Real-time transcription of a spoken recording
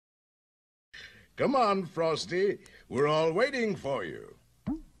Come on, Frosty. We're all waiting for you.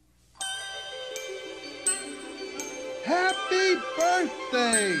 Happy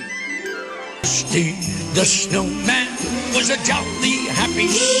birthday! Frosty the Snowman was a jolly happy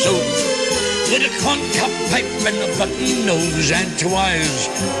soul with a corncob pipe and a button nose and 2 eyes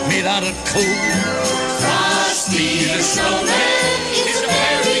made out of coal. Frosty the Snowman is a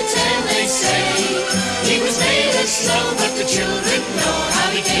fairy tale, they say. He was made of snow, but the children know how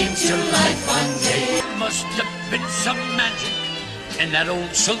he came to life one day. Must have been some magic in that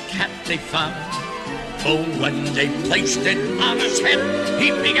old silk hat they found. Oh, when they placed it on his head, he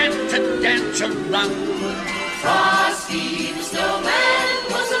began to dance around. Frosty the Snowman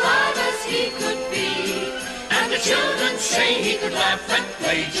was alive as he could be, and the children say he could laugh and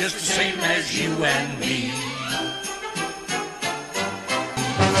play just the same as you and me.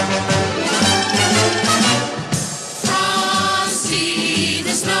 Frosty the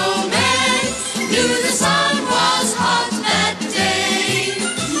Snowman knew the sun was hot that day,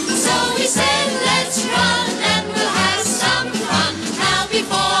 so he said, let's run and we'll have some fun now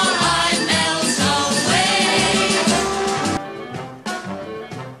before I melt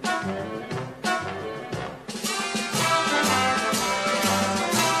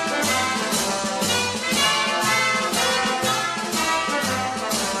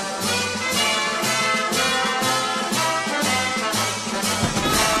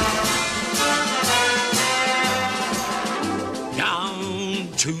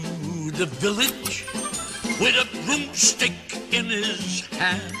To the village with a broomstick in his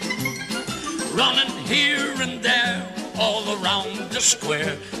hand, running here and there all around the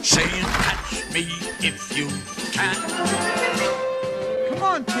square, saying, catch me if you can. Come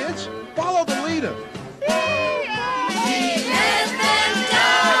on, kids, follow the leader. He led them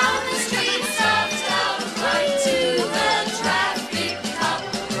down the streets of town, right to the traffic cop.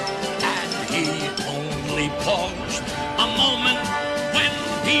 And he only paused a moment when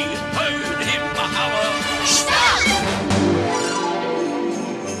he heard him holler, Stop!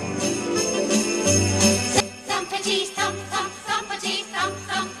 Thumpity thump thump, thumpity thump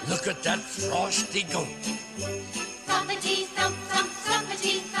thump. look at that frosty goat Thumpity thump thump,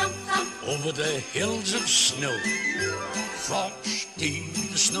 thumpity thump thump. over the hills of snow. Frosty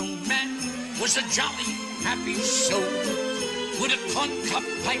the Snowman was a jolly happy soul with a corncob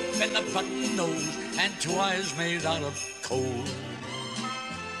pipe and a button nose and 2 eyes made out of coal.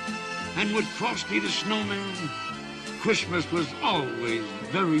 And with Frosty the Snowman, Christmas was always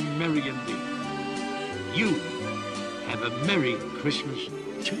very merry indeed. You have a Merry Christmas,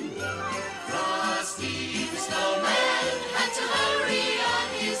 too. Frosty the Snowman had to hurry on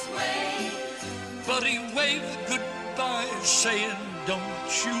his way, But he waved goodbye, saying,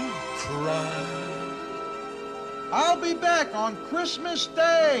 don't you cry. I'll be back on Christmas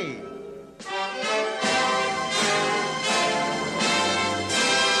Day.